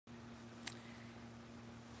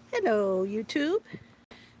Hello YouTube,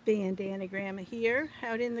 Bandana Gramma here,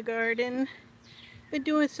 out in the garden. Been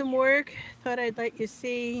doing some work, thought I'd let you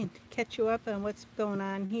see and catch you up on what's going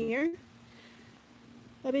on here.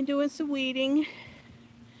 I've been doing some weeding.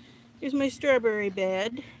 Here's my strawberry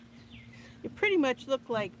bed. It pretty much looked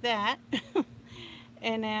like that.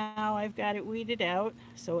 And now I've got it weeded out,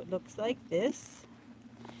 so it looks like this.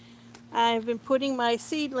 I've been putting my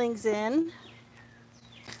seedlings in.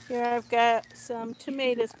 Here I've got some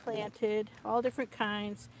tomatoes planted, all different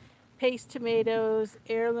kinds. Paste tomatoes,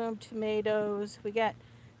 heirloom tomatoes. We got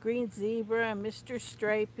green zebra and Mr.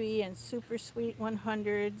 Stripey and super sweet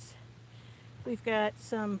 100s. We've got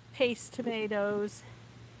some paste tomatoes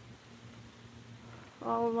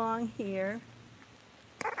all along here.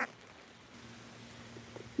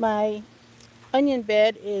 My onion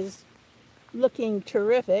bed is looking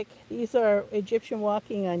terrific. These are Egyptian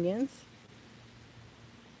walking onions.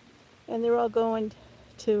 And they're all going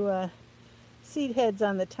to seed heads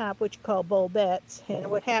on the top, which you call bulbets.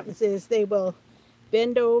 And what happens is they will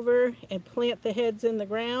bend over and plant the heads in the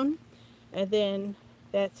ground, and then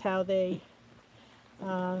that's how they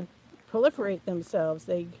proliferate themselves.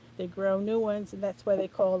 They grow new ones, and that's why they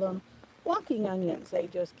call them walking onions. They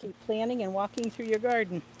just keep planting and walking through your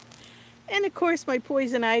garden. And of course, my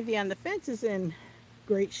poison ivy on the fence is in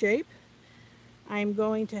great shape. I'm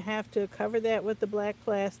going to have to cover that with the black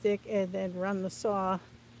plastic and then run the saw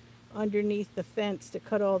underneath the fence to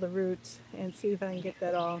cut all the roots and see if I can get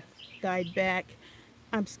that all died back.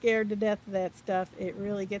 I'm scared to death of that stuff. It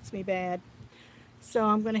really gets me bad. So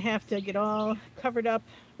I'm going to have to get all covered up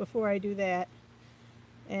before I do that.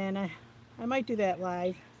 And I might do that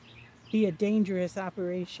live. Be a dangerous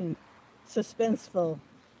operation. Suspenseful.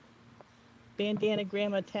 Bandana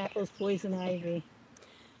Gramma tackles poison ivy.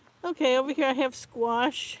 Okay, over here I have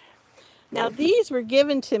squash. Now these were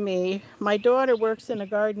given to me. My daughter works in a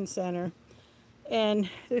garden center, and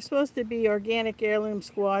they're supposed to be organic heirloom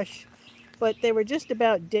squash, but they were just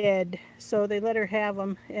about dead, so they let her have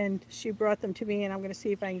them, and she brought them to me, and I'm going to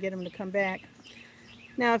see if I can get them to come back.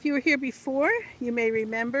 Now, if you were here before, you may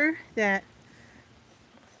remember that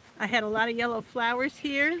I had a lot of yellow flowers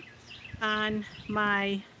here on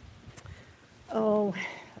my,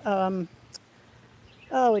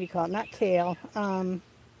 what do you call it? Not kale.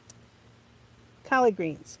 Collard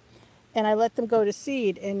greens. And I let them go to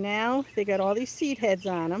seed, and now they got all these seed heads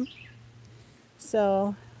on them.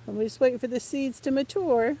 So I'm just waiting for the seeds to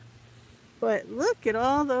mature. But look at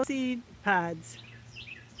all those seed pods.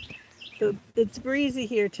 It's breezy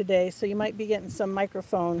here today, so you might be getting some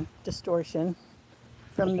microphone distortion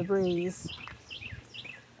from the breeze.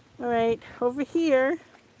 All right, over here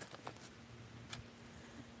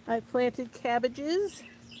I planted cabbages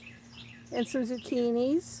and some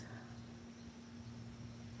zucchinis.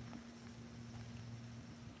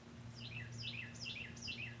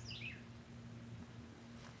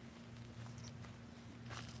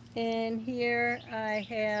 And here I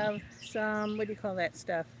have some, what do you call that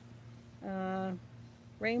stuff?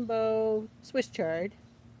 Rainbow Swiss chard.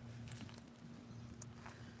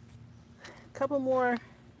 A couple more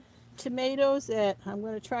tomatoes that I'm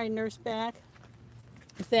going to try and nurse back.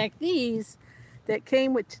 In fact, these that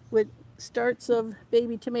came with starts of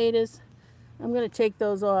baby tomatoes, I'm going to take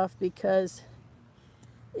those off because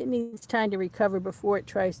it needs time to recover before it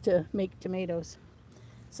tries to make tomatoes.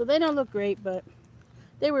 So they don't look great, but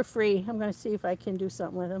they were free. I'm going to see if I can do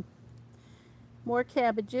something with them. More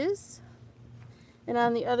cabbages. And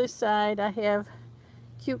on the other side, I have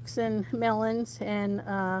cukes and melons and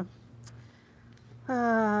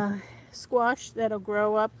squash that'll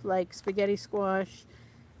grow up, like spaghetti squash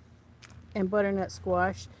and butternut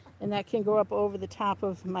squash. And that can go up over the top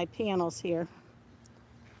of my panels here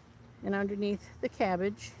and underneath the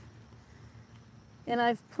cabbage. And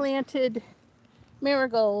I've planted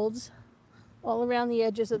marigolds all around the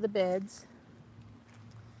edges of the beds.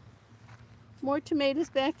 More tomatoes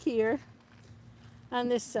back here on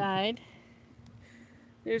this side.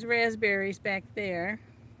 There's raspberries back there.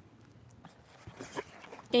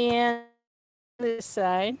 And this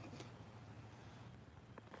side.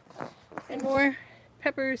 And more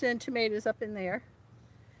peppers and tomatoes up in there.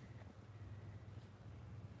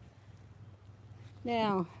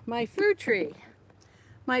 Now, my fruit tree.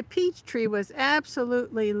 My peach tree was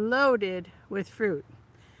absolutely loaded with fruit.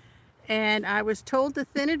 And I was told to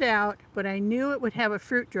thin it out, but I knew it would have a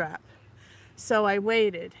fruit drop. So I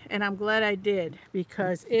waited, and I'm glad I did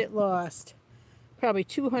because it lost probably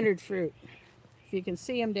 200 fruit. If you can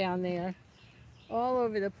see them down there, all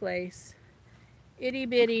over the place. Itty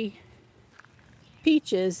bitty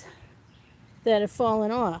peaches that have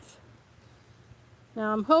fallen off.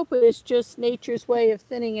 Now I'm hoping it's just nature's way of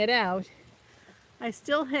thinning it out. I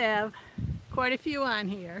still have quite a few on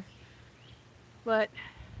here, but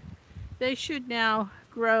they should now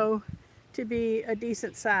grow to be a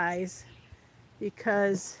decent size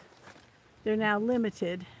because they're now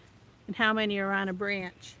limited in how many are on a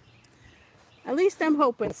branch. At least I'm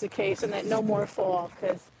hoping it's the case and that no more fall,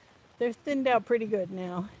 because they're thinned out pretty good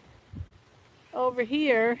now. Over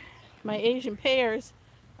here, my Asian pears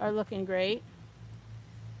are looking great.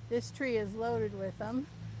 This tree is loaded with them.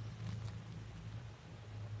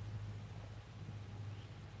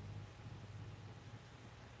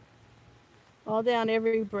 All down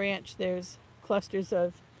every branch there's clusters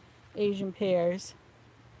of Asian pears.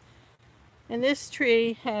 And this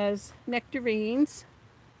tree has nectarines.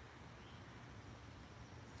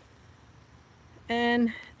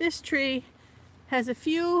 And this tree has a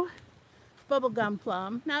few bubblegum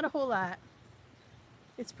plum, not a whole lot.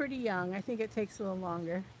 It's pretty young. I think it takes a little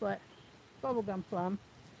longer, but bubblegum plum.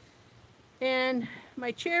 And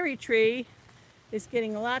my cherry tree is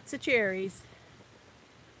getting lots of cherries.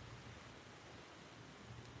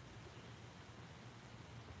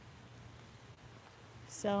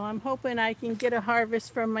 So I'm hoping I can get a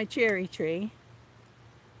harvest from my cherry tree.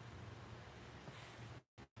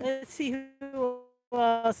 Let's see who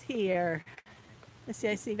else here. Let's see,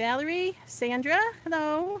 I see Valerie, Sandra,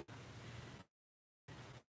 hello.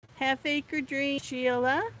 Half Acre Dreams,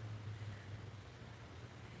 Sheila.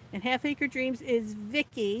 And Half Acre Dreams is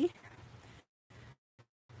Vicky.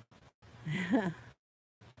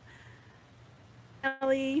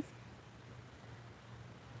 Ellie.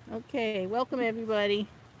 Okay, welcome everybody.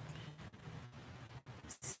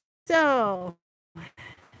 So,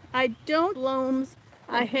 I don't blooms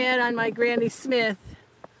I had on my Granny Smith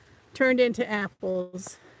turned into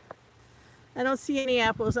apples. I don't see any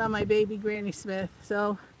apples on my baby Granny Smith,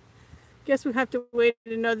 so guess we have to wait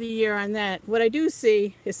another year on that. What I do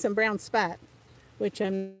see is some brown spot, which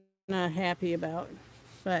I'm not happy about,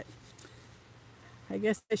 but I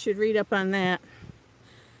guess I should read up on that.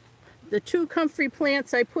 The two comfrey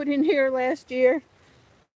plants I put in here last year,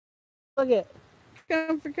 look at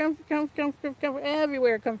comfrey, comfrey, comfrey, comfrey, comfrey,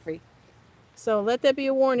 everywhere comfrey. So let that be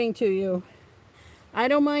a warning to you. I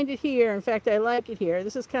don't mind it here. In fact, I like it here.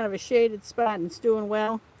 This is kind of a shaded spot and it's doing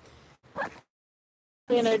well.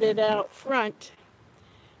 Planted it out front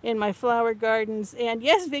in my flower gardens. And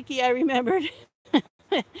yes, Vicki, I remembered.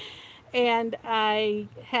 And I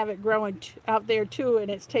have it growing out there too,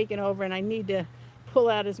 and it's taken over, and I need to pull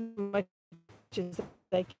out as much as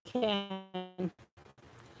I can.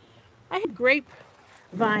 I had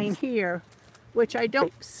grapevine here, which I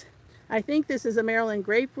don't. I think this is a Maryland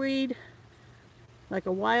grapeweed, like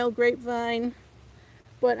a wild grapevine,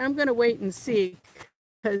 but I'm going to wait and see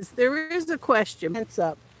because there is a question. It's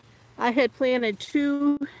up. I had planted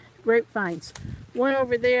two grapevines, one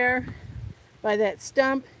over there by that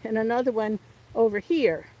stump and another one over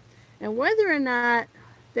here. And whether or not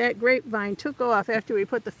that grapevine took off after we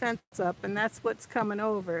put the fence up, and that's what's coming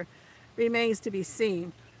over, remains to be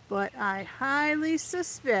seen. But I highly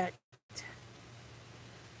suspect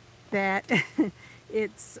that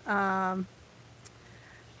it's the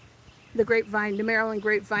grapevine, the Maryland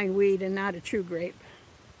grapevine weed, and not a true grape.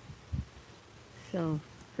 So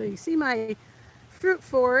you see my fruit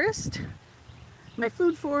forest. My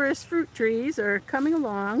food forest fruit trees are coming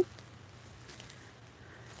along.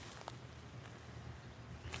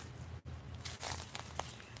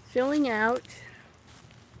 Filling out.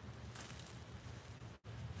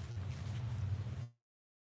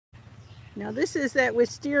 Now this is that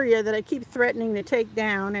wisteria that I keep threatening to take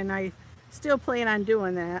down, and I still plan on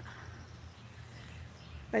doing that.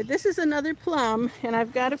 But this is another plum, and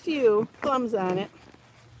I've got a few plums on it.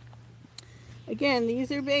 Again, these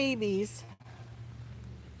are babies.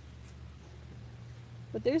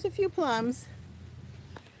 But there's a few plums.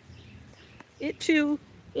 It too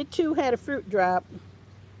had a fruit drop,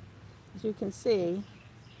 as you can see.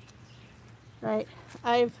 Right,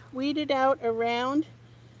 I've weeded out around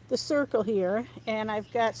the circle here, and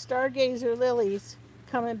I've got stargazer lilies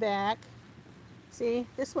coming back. See,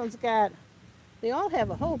 this one's got, they all have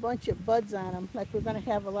a whole bunch of buds on them, like we're going to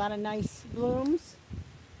have a lot of nice blooms.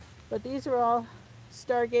 But these are all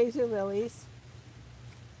stargazer lilies.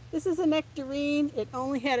 This is a nectarine. It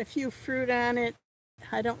only had a few fruit on it.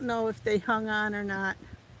 I don't know if they hung on or not.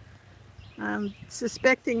 I'm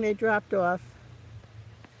suspecting they dropped off.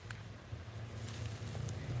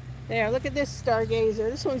 There, look at this stargazer.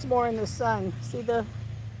 This one's more in the sun. See the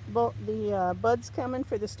buds coming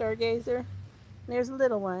for the stargazer? There's a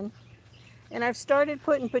little one. And I've started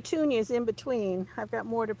putting petunias in between. I've got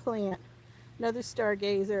more to plant. Another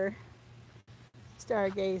stargazer.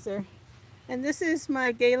 stargazer. And this is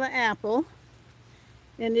my gala apple.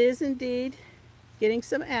 And it is indeed getting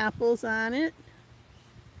some apples on it.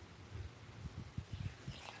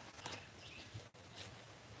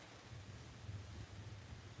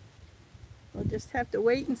 We'll just have to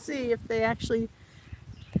wait and see if they actually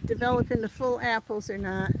develop into full apples or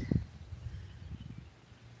not.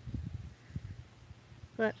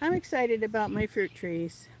 But I'm excited about my fruit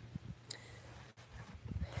trees.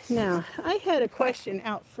 Now, I had a question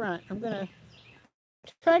out front. I'm going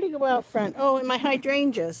to try to go out front. Oh, and my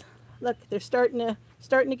hydrangeas. Look, they're starting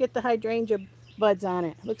to get the hydrangea buds on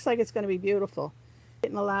it. Looks like it's going to be beautiful.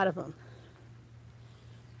 Getting a lot of them.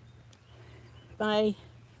 My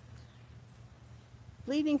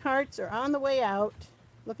bleeding hearts are on the way out,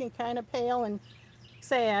 looking kind of pale and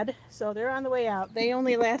sad, so they're on the way out. They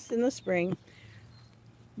only last in the spring.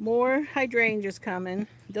 More hydrangeas coming.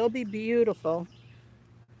 They'll be beautiful.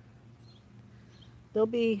 They'll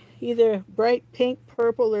be either bright pink,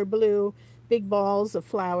 purple, or blue, big balls of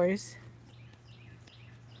flowers.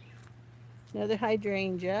 Another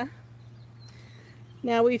hydrangea.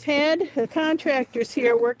 Now we've had the contractors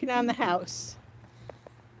here working on the house.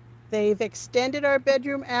 They've extended our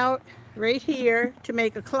bedroom out right here to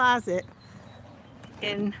make a closet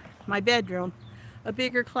in my bedroom, a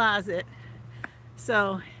bigger closet.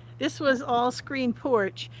 So this was all screen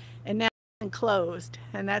porch and now it's enclosed,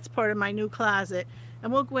 and that's part of my new closet.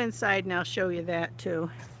 And we'll go inside and I'll show you that too.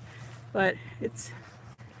 But it's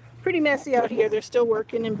pretty messy out here. They're still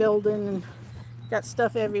working and building and got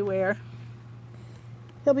stuff everywhere.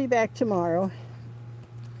 He'll be back tomorrow.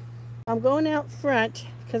 I'm going out front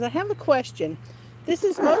because I have a question. This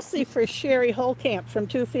is mostly for Sherry Holcamp from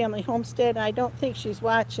Two Family Homestead. I don't think she's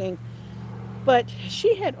watching, but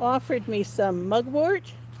she had offered me some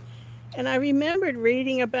mugwort, and I remembered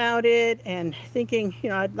reading about it and thinking, you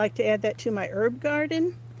know, I'd like to add that to my herb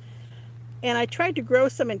garden. And I tried to grow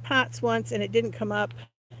some in pots once and it didn't come up.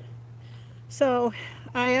 So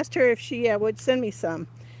I asked her if she would send me some,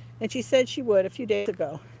 and she said she would a few days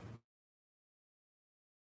ago.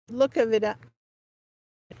 Look of it up.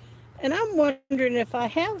 And I'm wondering if I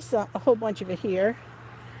have a whole bunch of it here,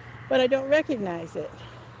 but I don't recognize it.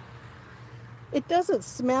 It doesn't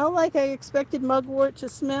smell like I expected mugwort to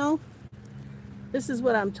smell. This is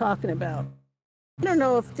what I'm talking about. I don't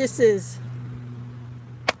know if this is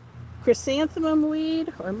chrysanthemum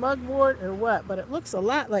weed or mugwort or what, but it looks a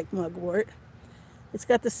lot like mugwort. It's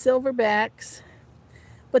got the silver backs,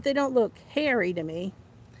 but they don't look hairy to me.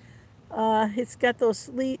 It's got those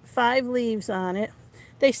 5 leaves on it.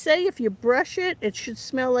 They say if you brush it, it should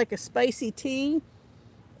smell like a spicy tea.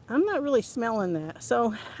 I'm not really smelling that,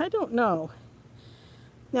 so I don't know.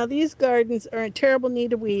 Now these gardens are in terrible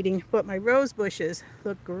need of weeding, but my rose bushes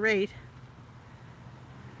look great.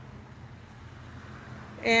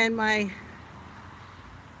 And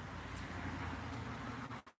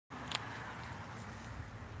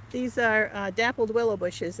these are dappled willow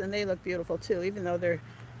bushes, and they look beautiful too, even though they're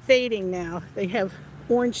fading now. They have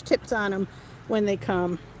orange tips on them when they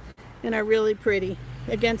come and are really pretty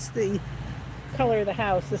against the color of the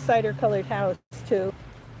house, the cider colored house too.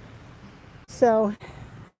 So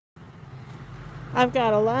I've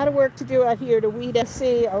got a lot of work to do out here to weed and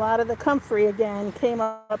see. A lot of the comfrey again came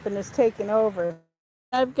up and is taken over.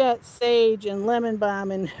 I've got sage and lemon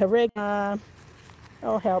balm and oregano.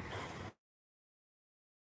 Oh help.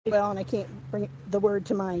 Well, and I can't bring the word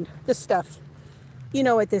to mind. This stuff. You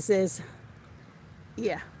know what this is.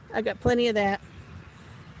 Yeah, I got plenty of that.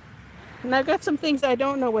 And I've got some things I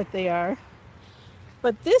don't know what they are.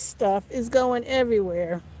 But this stuff is going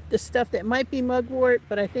everywhere. The stuff that might be mugwort,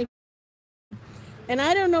 but I think... And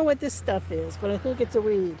I don't know what this stuff is, but I think it's a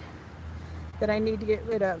weed that I need to get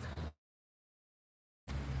rid of.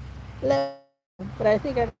 But I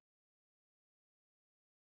think I...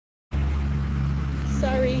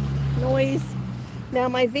 Sorry, noise. Now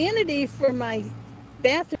my vanity for my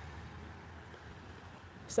bathroom...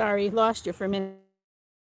 Sorry, lost you for a minute.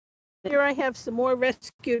 Here I have some more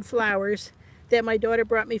rescued flowers that my daughter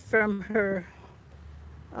brought me from her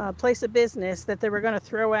place of business that they were going to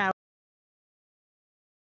throw out.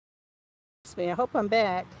 I hope I'm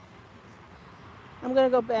back. I'm going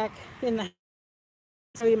to go back in the...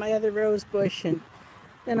 show you my other rose bush, and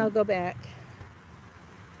then I'll go back.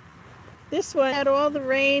 This one had all the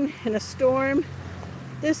rain and a storm.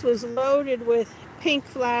 This was loaded with pink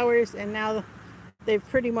flowers, and now they've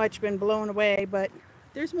pretty much been blown away, but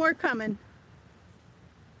there's more coming.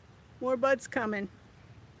 More buds coming.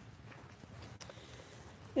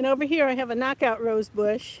 And over here I have a knockout rose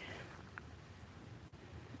bush.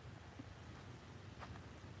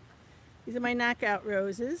 These are my knockout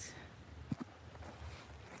roses.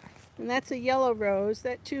 And that's a yellow rose.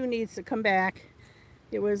 That too needs to come back.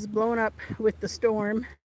 It was blown up with the storm.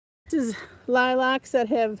 This is lilacs that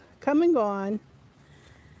have come and gone.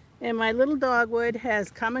 And my little dogwood has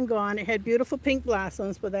come and gone. It had beautiful pink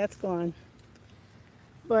blossoms, but that's gone.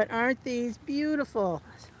 But aren't these beautiful?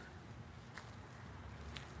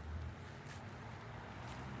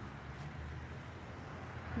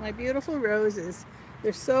 My beautiful roses.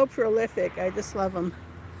 They're so prolific. I just love them.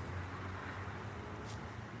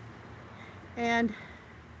 And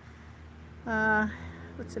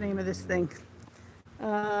what's the name of this thing?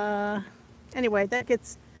 Anyway, that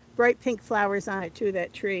gets bright pink flowers on it too,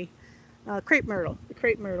 that tree. Crepe myrtle, the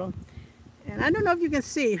crepe myrtle. And I don't know if you can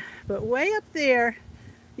see, but way up there,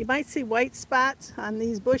 you might see white spots on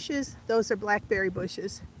these bushes. Those are blackberry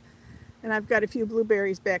bushes. And I've got a few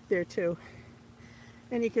blueberries back there too.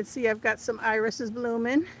 And you can see I've got some irises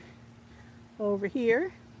blooming over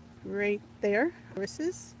here, right there,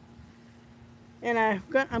 irises. And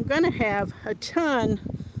I'm going to have a ton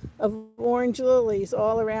of orange lilies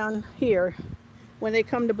all around here when they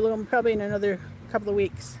come to bloom, probably in another couple of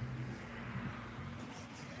weeks.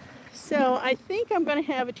 So I think I'm going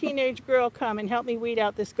to have a teenage girl come and help me weed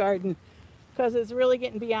out this garden because it's really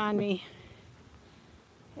getting beyond me.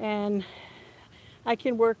 And I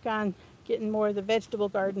can work on getting more of the vegetable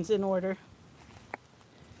gardens in order.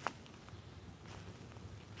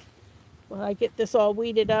 Well, I get this all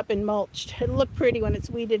weeded up and mulched. It'll look pretty when it's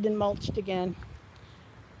weeded and mulched again.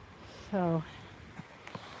 So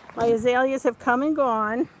my azaleas have come and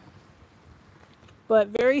gone, but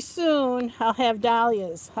very soon I'll have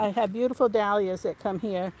dahlias. I have beautiful dahlias that come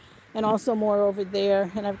here and also more over there.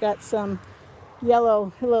 And I've got some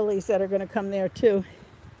yellow lilies that are going to come there too.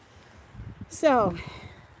 So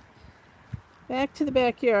back to the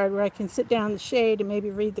backyard where I can sit down in the shade and maybe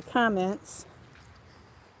read the comments.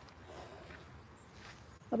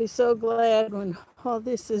 I'll be so glad when all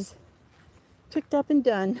this is picked up and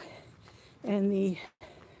done and the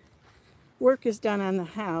work is done on the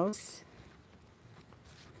house.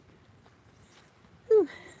 Whew.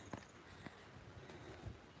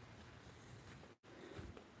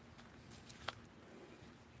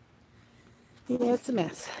 Yeah, it's a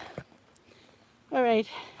mess. All right,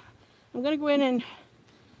 I'm going to go in and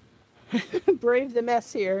brave the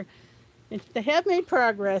mess here. And they have made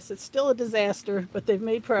progress. It's still a disaster, but they've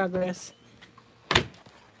made progress. All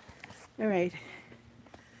right.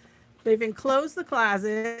 They've enclosed the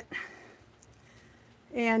closet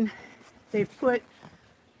and they've put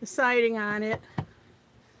the siding on it.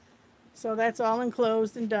 So that's all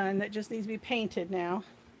enclosed and done. That just needs to be painted now.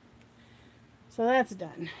 So that's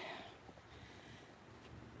done.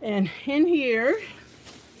 And in here,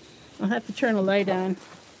 I'll have to turn a light on.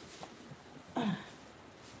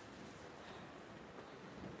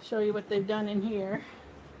 Show you what they've done in here.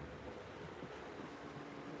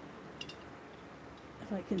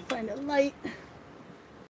 If I can find a light.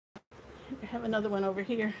 I have another one over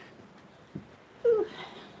here. Ooh.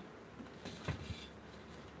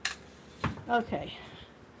 Okay.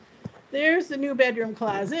 There's the new bedroom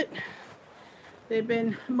closet. They've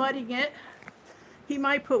been mudding it. He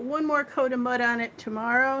might put one more coat of mud on it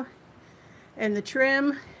tomorrow and the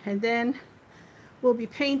trim, and then we'll be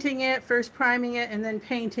painting it, first priming it and then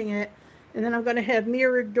painting it. And then I'm going to have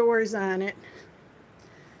mirrored doors on it.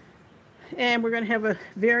 And we're going to have a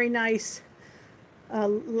very nice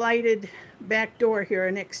lighted back door here,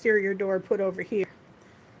 an exterior door put over here.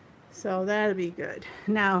 So that'll be good.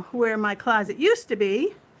 Now, where my closet used to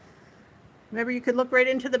be, remember you could look right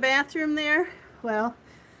into the bathroom there? Well,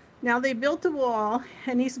 now they built a wall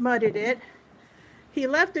and he's mudded it. He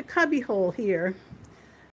left a cubby hole here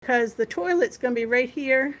because the toilet's going to be right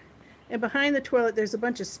here, and behind the toilet there's a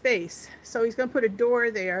bunch of space. So he's going to put a door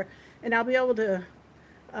there, and I'll be able to,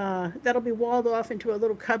 that'll be walled off into a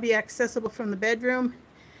little cubby accessible from the bedroom,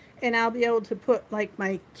 and I'll be able to put like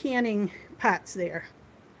my canning pots there.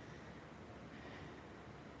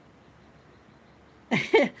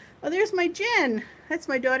 Oh, there's my Jen. That's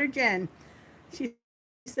my daughter Jen. She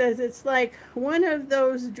says it's like one of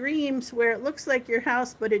those dreams where it looks like your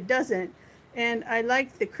house but it doesn't, and I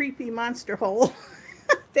like the creepy monster hole.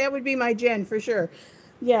 That would be my Jen for sure.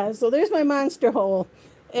 Yeah, so there's my monster hole,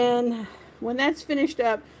 and when that's finished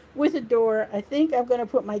up with a door, I think I'm going to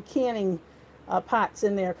put my canning pots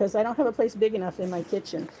in there because I don't have a place big enough in my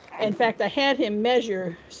kitchen. In fact, I had him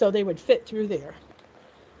measure so they would fit through there.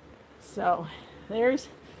 So there's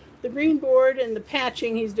the green board and the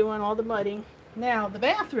patching he's doing, all the mudding. Now the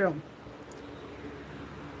bathroom.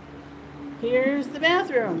 Here's the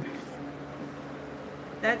bathroom.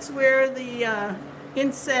 That's where the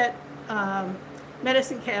inset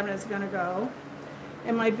medicine cabinet is going to go.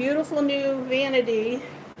 And my beautiful new vanity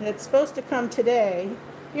that's supposed to come today,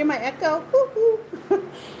 hear my echo? Woo-hoo.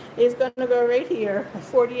 Is going to go right here, a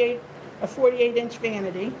 48-inch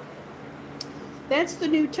vanity. That's the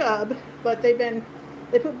new tub, but they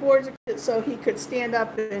put boards so he could stand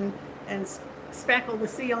up and spackle the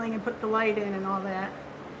ceiling and put the light in and all that.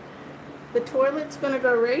 The toilet's going to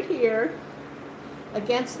go right here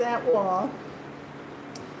against that wall.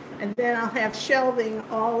 And then I'll have shelving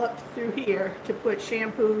all up through here to put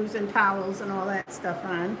shampoos and towels and all that stuff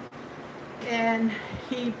on. And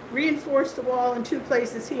he reinforced the wall in 2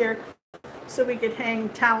 places here so we could hang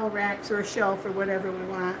towel racks or a shelf or whatever we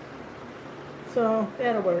want. So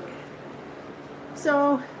that'll work.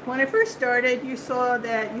 So when I first started, you saw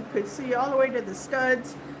that you could see all the way to the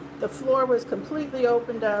studs. The floor was completely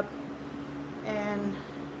opened up, and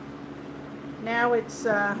now it's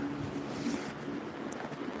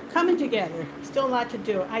coming together. Still a lot to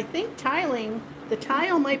do. I think the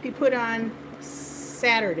tile might be put on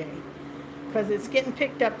Saturday because it's getting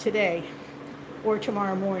picked up today or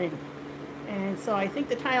tomorrow morning. And so I think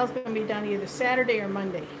the tile's going to be done either Saturday or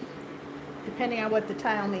Monday, depending on what the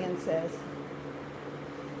tile man says.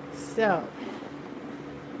 So,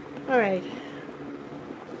 all right.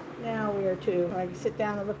 Now where to? I can sit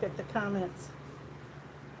down and look at the comments.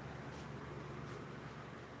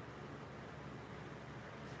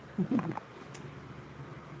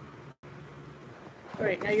 All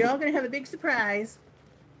right, now you're all going to have a big surprise.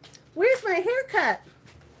 Where's my haircut?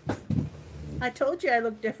 I told you I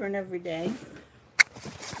look different every day.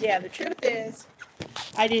 Yeah, the truth is,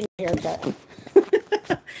 I didn't get a haircut.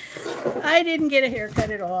 I didn't get a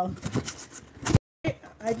haircut at all.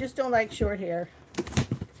 I just don't like short hair.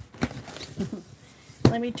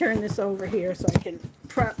 Let me turn this over here so I can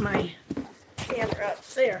prop my camera up.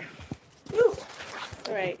 There. Woo.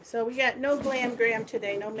 All right, so we got no glam gram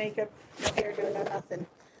today, no makeup, no hairdo, no nothing.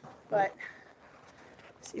 But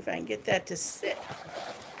see if I can get that to sit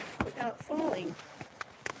without falling.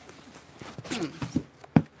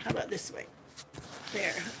 How about this way?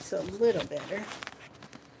 There, it's a little better.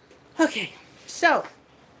 Okay, so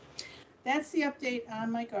that's the update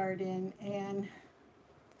on my garden and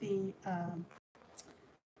the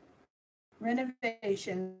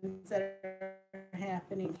renovations that are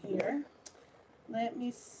happening here. Let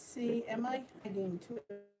me see, am I getting to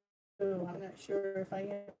it? I'm not sure if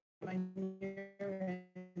I am near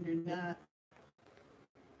end or not.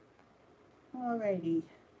 Alrighty.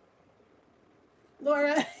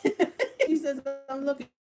 Laura, he says I'm looking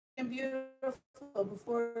beautiful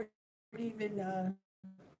before it even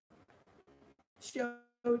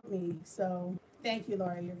showed me. So thank you,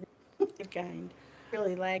 Laura. You're very kind.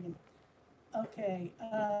 Really lagging. Okay.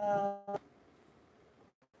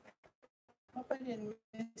 Hope I didn't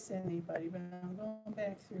miss anybody, but I'm going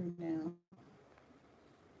back through now.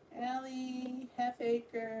 Allie, Half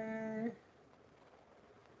Acre,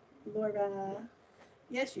 Laura.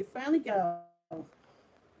 Yes, you finally go.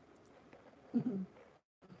 And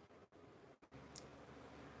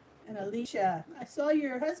Alicia, I saw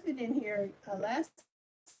your husband in here last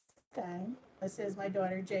time. This is my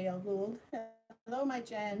daughter, J.L. Gould. Hello, my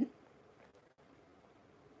Jen.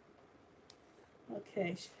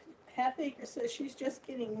 Okay, Half Acre says she's just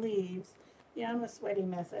getting leaves. Yeah, I'm a sweaty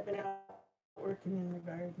mess. I've been out working in the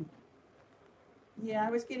garden. Yeah, I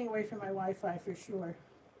was getting away from my Wi-Fi for sure.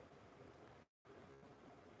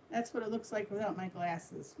 That's what it looks like without my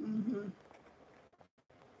glasses.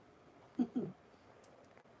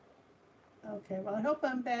 Okay, well, I hope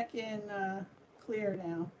I'm back in clear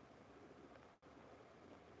now.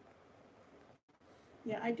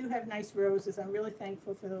 Yeah, I do have nice roses. I'm really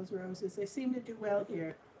thankful for those roses. They seem to do well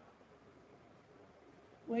here.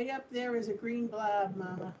 Way up there is a green blob,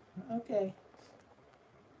 Mama. Okay.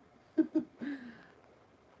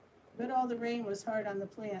 But all the rain was hard on the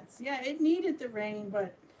plants. Yeah, it needed the rain,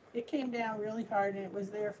 but it came down really hard and it was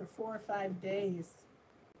there for 4 or 5 days.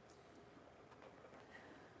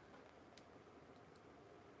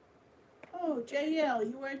 Oh, JL,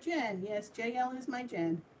 you are Jen. Yes, JL is my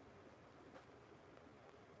Jen.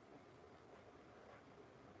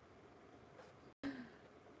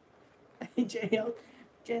 JL,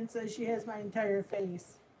 Jen says she has my entire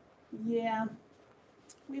face. Yeah,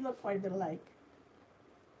 we look quite a bit alike.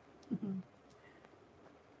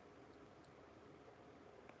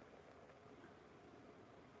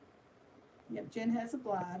 Yep, Jen has a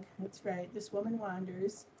blog. That's right. This Woman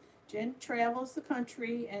Wanders. Jen travels the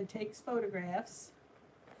country and takes photographs.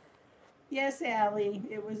 Yes, Allie,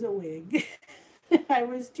 it was a wig. I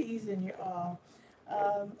was teasing you all.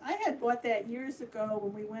 I had bought that years ago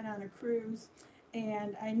when we went on a cruise,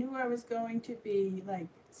 and I knew I was going to be like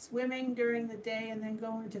swimming during the day and then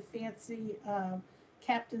going to fancy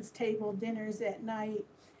captain's table dinners at night.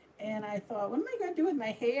 And I thought, what am I going to do with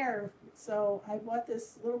my hair? So I bought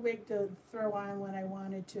this little wig to throw on when I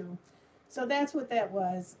wanted to. So that's what that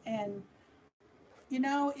was. And you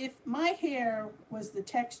know, if my hair was the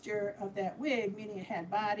texture of that wig, meaning it had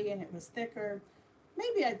body and it was thicker,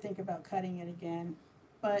 maybe I'd think about cutting it again.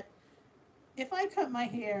 But if I cut my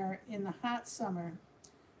hair in the hot summer,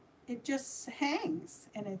 it just hangs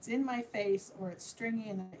and it's in my face or it's stringy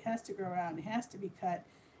and it has to grow out and it has to be cut.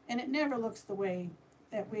 And it never looks the way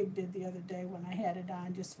that wig did the other day when I had it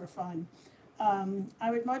on just for fun.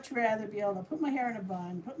 I would much rather be able to put my hair in a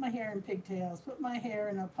bun, put my hair in pigtails, put my hair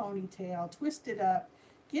in a ponytail, twist it up,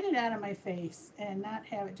 get it out of my face, and not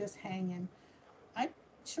have it just hanging.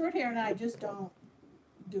 Short hair and I just don't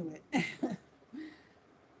do it.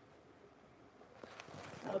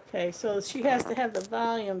 Okay, so she has to have the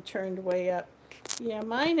volume turned way up. Yeah,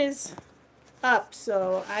 mine is up,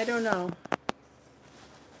 so I don't know.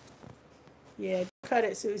 Yeah, cut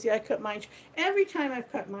it, Susie. I cut mine. Every time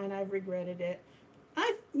I've cut mine, I've regretted it.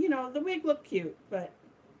 You know, the wig looked cute, but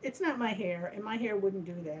it's not my hair, and my hair wouldn't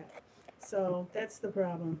do that. So that's the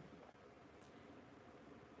problem.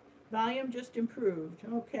 Volume just improved.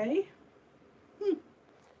 Okay.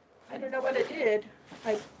 I don't know what it did.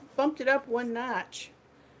 I bumped it up one notch,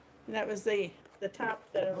 and that was the top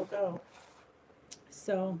that it'll go.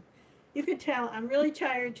 So you could tell I'm really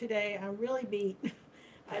tired today. I'm really beat.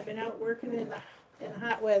 I've been out working in the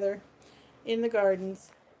hot weather in the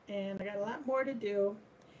gardens, and I got a lot more to do.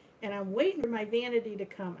 And I'm waiting for my vanity to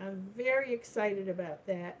come. I'm very excited about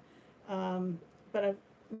that. But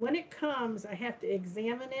when it comes, I have to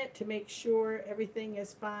examine it to make sure everything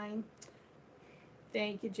is fine.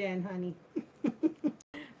 Thank you, Jen, honey.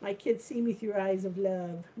 My kids see me through eyes of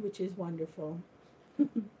love, which is wonderful.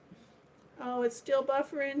 Oh, it's still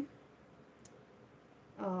buffering?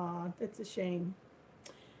 Aw, that's a shame.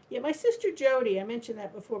 Yeah, my sister Jody, I mentioned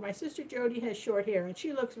that before. My sister Jody has short hair, and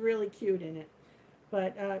she looks really cute in it.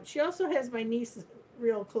 But she also has my niece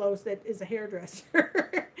real close that is a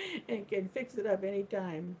hairdresser and can fix it up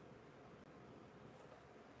anytime.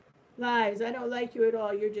 Lies, I don't like you at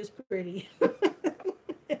all. You're just pretty.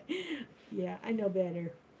 Yeah, I know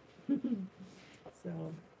better.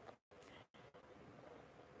 So,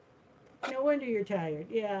 no wonder you're tired.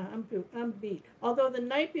 Yeah, I'm beat. Although the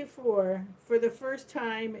night before, for the first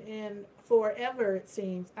time in forever, it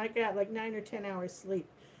seems, I got like 9 or 10 hours sleep.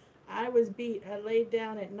 I was beat. I laid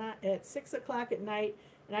down at 6 o'clock at night,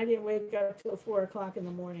 and I didn't wake up till 4 o'clock in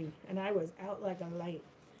the morning, and I was out like a light.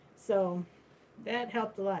 So that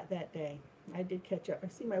helped a lot that day. I did catch up. I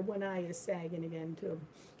see my one eye is sagging again too.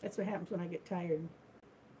 That's what happens when I get tired.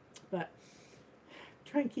 But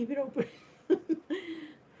try and keep it open.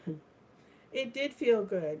 It did feel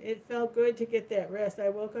good. It felt good to get that rest. I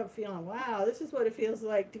woke up feeling, wow, this is what it feels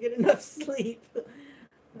like to get enough sleep.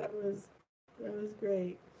 That was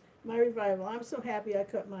great. My revival. I'm so happy I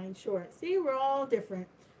cut mine short. See, we're all different.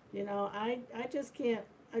 You know, I just can't,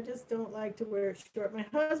 I just don't like to wear it short. My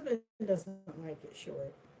husband doesn't like it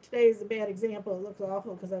short. Today is a bad example. It looks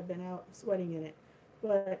awful because I've been out sweating in it.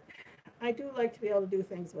 But I do like to be able to do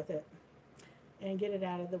things with it and get it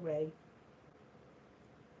out of the way.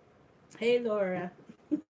 Hey, Laura.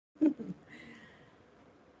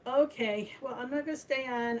 Okay, well, I'm not going to stay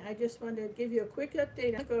on. I just wanted to give you a quick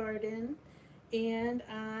update on the garden and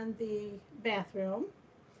on the bathroom.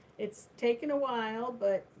 It's taken a while,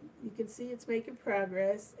 but you can see it's making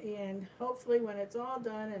progress. And hopefully when it's all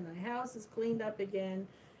done and my house is cleaned up again,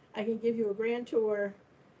 I can give you a grand tour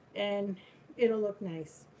and it'll look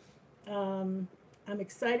nice. I'm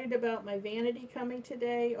excited about my vanity coming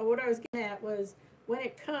today. Oh, what I was getting at was when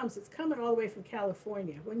it comes, it's coming all the way from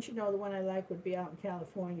California. Wouldn't you know, the one I like would be out in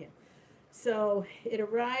California. So it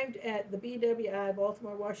arrived at the BWI,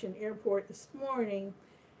 Baltimore Washington Airport, this morning,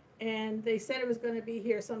 and they said it was going to be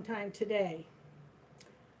here sometime today.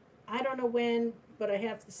 I don't know when, but I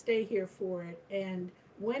have to stay here for it. And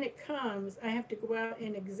when it comes, I have to go out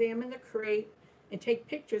and examine the crate and take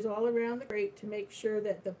pictures all around the crate to make sure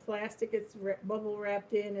that the plastic it's bubble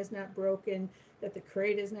wrapped in is not broken, that the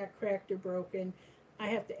crate is not cracked or broken. I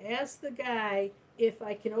have to ask the guy if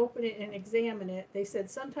I can open it and examine it. They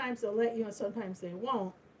said sometimes they'll let you and sometimes they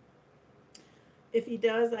won't. If he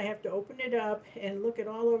does, I have to open it up and look it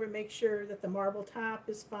all over, make sure that the marble top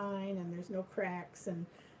is fine and there's no cracks and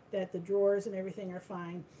that the drawers and everything are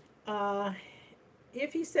fine.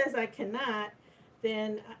 If he says I cannot,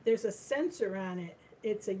 then there's a sensor on it.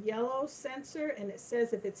 It's a yellow sensor, and it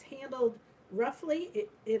says if it's handled roughly,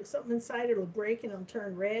 something inside it'll break and it'll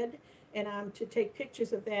turn red, and I'm to take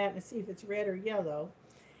pictures of that and see if it's red or yellow.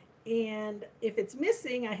 And if it's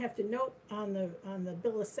missing, I have to note on the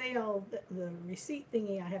bill of sale, the receipt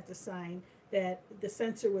thingy I have to sign that the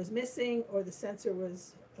sensor was missing or the sensor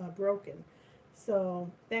was broken.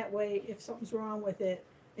 So that way, if something's wrong with it,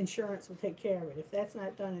 insurance will take care of it. If that's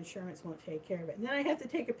not done, insurance won't take care of it. And then I have to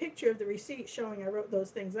take a picture of the receipt showing I wrote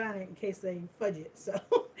those things on it in case they fudge it. So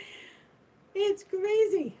it's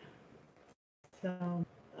crazy. So,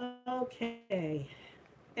 okay.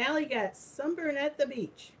 Allie got sunburn at the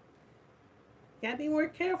beach. Gotta be more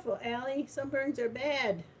careful, Allie. Sunburns are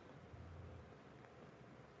bad.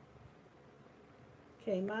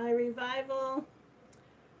 Okay, my revival.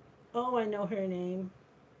 Oh, I know her name.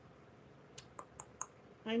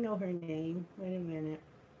 I know her name. Wait a minute.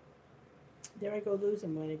 There I go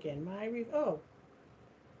losing one again. Oh,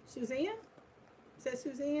 Suzanne? Is that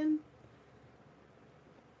Suzanne?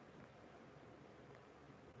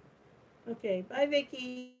 Okay, bye,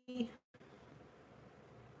 Vicky.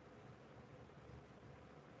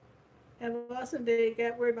 Have an awesome day.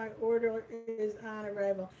 Got word my order is on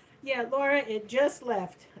arrival. Yeah, Laura, it just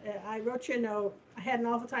left. I wrote you a note. I had an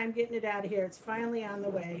awful time getting it out of here. It's finally on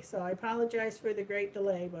the way. So I apologize for the great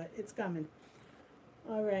delay, but it's coming.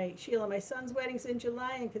 All right, Sheila, my son's wedding's in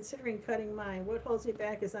July and considering cutting mine. What holds me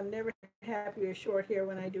back is I'm never happy or short hair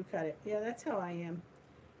when I do cut it. Yeah, that's how I am.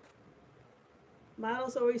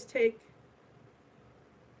 Models always take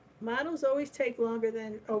Models always take longer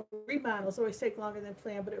than, oh, remodels always take longer than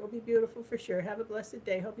planned, but it will be beautiful for sure. Have a blessed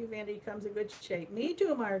day. Hope your vanity comes in good shape. Me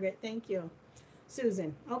too, Margaret. Thank you.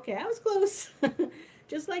 Susan. Okay, I was close.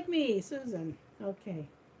 Just like me, Susan. Okay.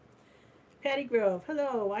 Patty Grove.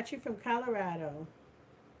 Hello, watching from Colorado.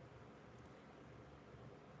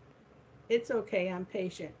 It's okay, I'm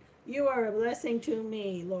patient. You are a blessing to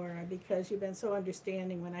me, Laura, because you've been so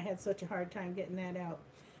understanding when I had such a hard time getting that out.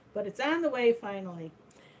 But it's on the way finally.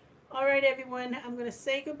 All right, everyone, I'm going to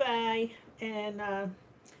say goodbye and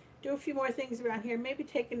do a few more things around here. Maybe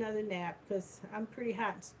take another nap because I'm pretty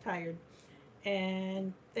hot and tired.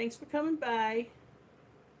 And thanks for coming by.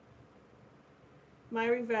 My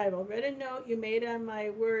revival. Read a note you made on my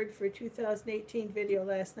word for 2018 video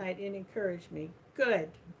last night and encouraged me.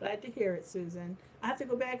 Good. Glad to hear it, Susan. I have to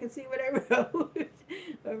go back and see what I wrote.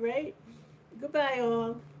 All right. Goodbye,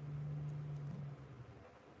 all.